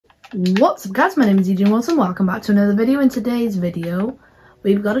What's up guys, my name is EJ Wilson. Welcome back to another video. In today's video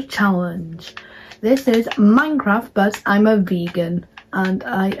we've got a challenge. This is Minecraft, but I'm a vegan, and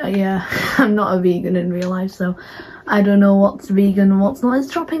I'm not a vegan in real life, so I don't know what's vegan and what's not.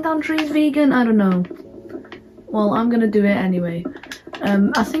 Is chopping down trees vegan? I don't know. Well, I'm gonna do it anyway.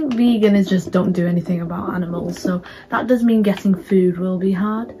 I think vegan is just don't do anything about animals, so that does mean getting food will be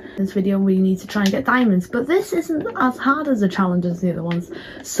hard. In this video we need to try and get diamonds, but this isn't as hard as the challenge as the other ones,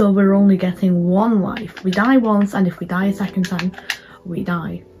 so we're only getting one life. We die once, and if we die a second time, we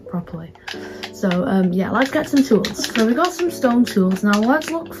die properly. So yeah, let's get some tools. So we got some stone tools. Now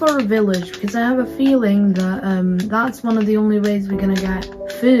let's look for a village, because I have a feeling that that's one of the only ways we're gonna get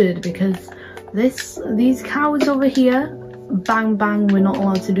food, because these cows over here, bang bang, we're not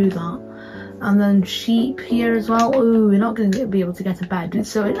allowed to do that. And then sheep here as well. Ooh, we're not going to be able to get a bed.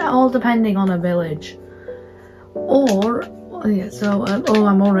 So it's all depending on a village. Or yeah, so oh,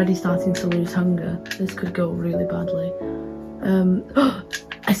 I'm already starting to lose hunger. This could go really badly.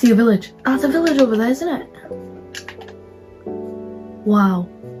 I see a village. That's a village over there, isn't it? Wow,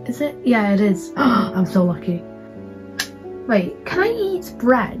 is it? Yeah, it is. I'm so lucky. Wait, can I eat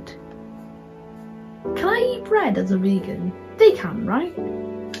bread? Can I eat bread as a vegan? They can, right?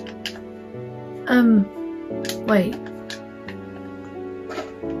 Wait.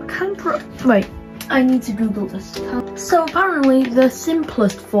 Wait, I need to Google this. So apparently the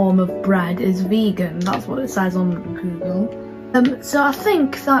simplest form of bread is vegan. That's what it says on Google. So I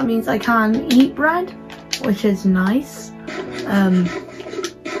think that means I can eat bread, which is nice.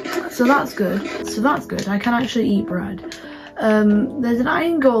 So that's good. I can actually eat bread. There's an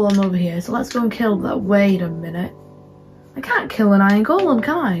iron golem over here, so let's go and kill that. Wait a minute. I can't kill an iron golem,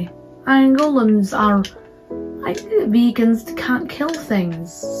 can I? Iron golems are... vegans can't kill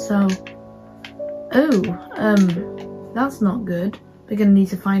things, so... Oh, that's not good. We're gonna need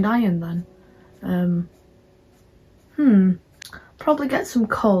to find iron then. Probably get some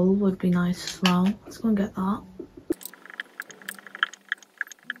coal would be nice as well. Let's go and get that.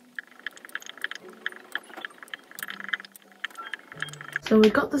 So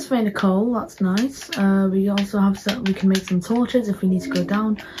we've got this vein of coal, that's nice. We also have we can make some torches if we need to go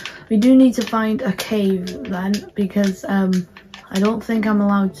down. We do need to find a cave then, because I don't think I'm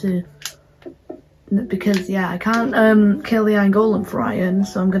allowed to, because yeah, I can't kill the iron golem for iron,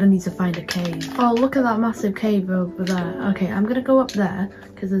 so I'm gonna need to find a cave. Oh, look at that massive cave over there. Okay, I'm gonna go up there,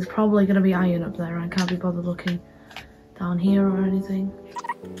 because there's probably gonna be iron up there. I can't be bothered looking down here or anything.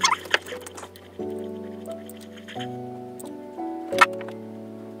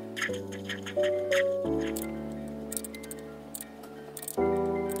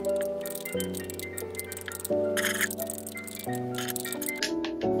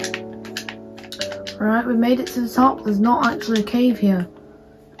 Alright, we made it to the top. There's not actually a cave here.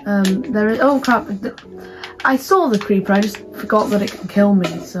 There is. Oh crap! I saw the creeper. I just forgot that it can kill me.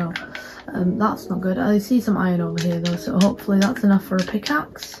 So that's not good. I see some iron over here though, so hopefully that's enough for a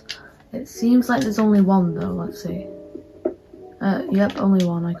pickaxe. It seems like there's only one though. Let's see. Yep, only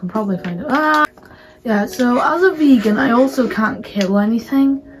one. I can probably find it. Ah! Yeah. So as a vegan, I also can't kill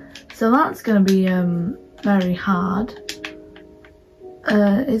anything. So that's gonna be very hard.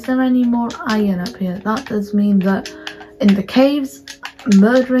 Is there any more iron up here? That does mean that in the caves,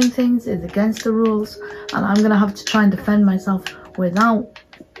 murdering things is against the rules, and I'm gonna have to try and defend myself without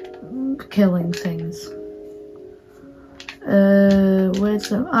killing things. Where's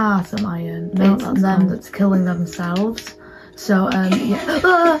some iron? No, that's them that's killing themselves. So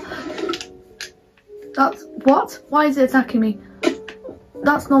yeah. That's what? Why is it attacking me?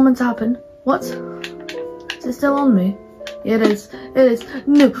 That's not meant to happen. What? Is it still on me? It is. It is.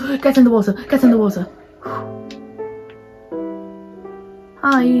 No! Get in the water! Get in the water!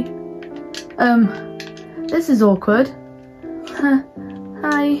 Hi. This is awkward. Hi.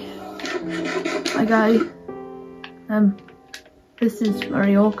 Hi, guy. This is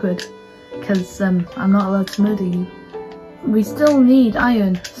very awkward, because I'm not allowed to murder you. We still need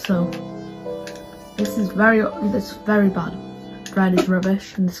iron, so this is very bad. Bread is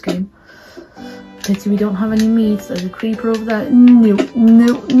rubbish in this game. Pity we don't have any meat. There's a creeper over there. No.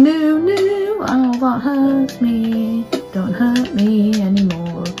 Oh, that hurts me. Don't hurt me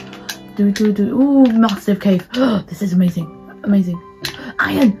anymore. Ooh, massive cave. This is amazing. Amazing.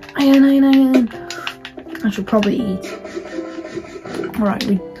 Iron. I should probably eat. Alright,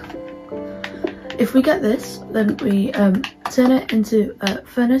 if we get this, then we turn it into a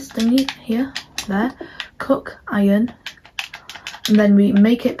furnace thingy here, there, cook iron, and then we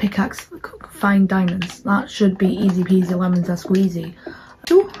make it pickaxe, find diamonds. That should be easy peasy lemon squeezy.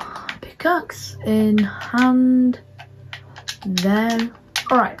 Ooh, pickaxe in hand. There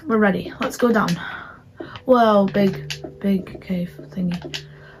Alright, we're ready. Let's go down. Whoa, big cave thingy.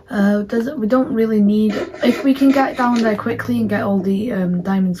 We don't really need, if we can get down there quickly and get all the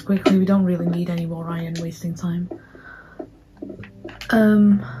diamonds quickly, we don't really need any more iron wasting time.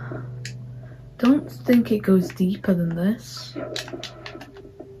 Don't think it goes deeper than this.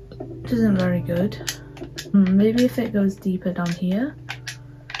 Which isn't very good. Maybe if it goes deeper down here.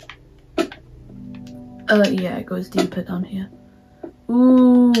 Yeah, it goes deeper down here.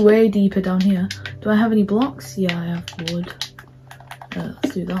 Ooh, way deeper down here. Do I have any blocks? Yeah, I have wood.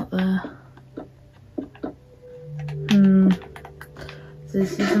 Let's do that there.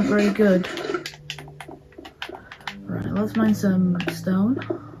 This isn't very good. Right, let's mine some stone.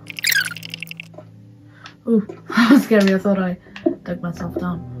 Ooh, that was scary. I thought I dug myself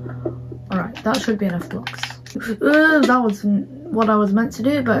down. Alright, that should be enough blocks. That wasn't what I was meant to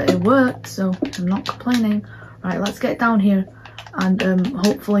do, but it worked, so I'm not complaining. Right, let's get down here and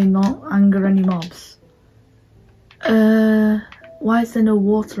hopefully not anger any mobs. Why is there no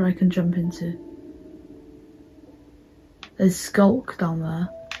water I can jump into? There's Skulk down there.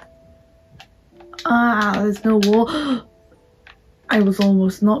 Ah, there's no water. I was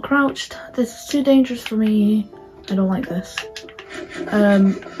almost not crouched. This is too dangerous for me. I don't like this.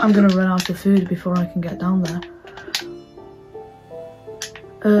 I'm gonna run out of food before I can get down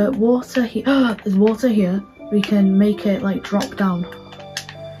there. Water here. There's water here. We can make it like drop down.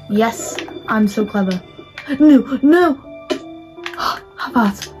 Yes, I'm so clever. No!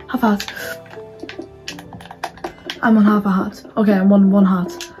 Half heart. I'm on half a heart. Okay, I'm on 1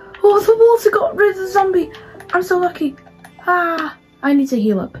 heart. Oh, the water got rid of the zombie. I'm so lucky. Ah, I need to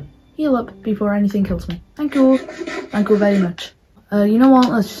heal up. Heal up before anything kills me. Thank you. Thank you very much. You know what?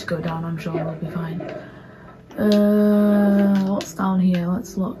 Let's just go down. I'm sure we'll be fine. What's down here?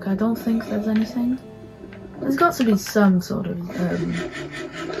 Let's look. I don't think there's anything. There's got to be some sort of,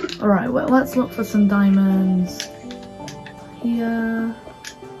 Alright, well, let's look for some diamonds. Here.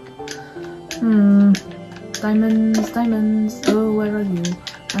 Diamonds. Oh, where are you?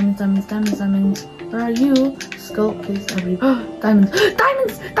 Diamonds. Where are you? Skulk is everywhere. Diamonds.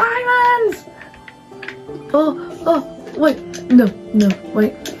 Oh, wait. No,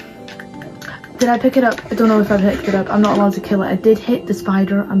 wait. Did I pick it up? I don't know if I picked it up. I'm not allowed to kill it. I did hit the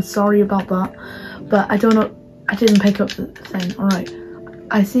spider. I'm sorry about that. But I don't know. I didn't pick up the thing. Alright.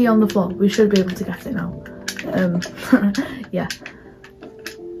 I see on the floor. We should be able to get it now. Yeah.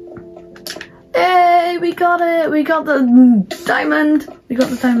 Hey, we got it! We got the diamond! We got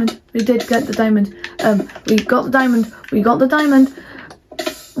the diamond. We did get the diamond. We got the diamond. We got the diamond.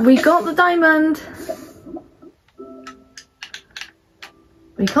 We got the diamond.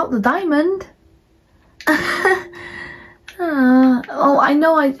 We got the diamond. Oh, I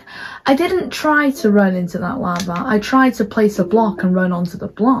know I didn't try to run into that lava. I tried to place a block and run onto the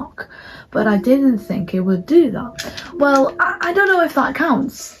block, but I didn't think it would do that. Well, I don't know if that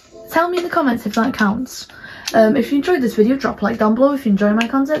counts. Tell me in the comments if that counts. If you enjoyed this video, drop a like down below. If you enjoy my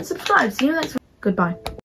content, subscribe. See you next time. Goodbye.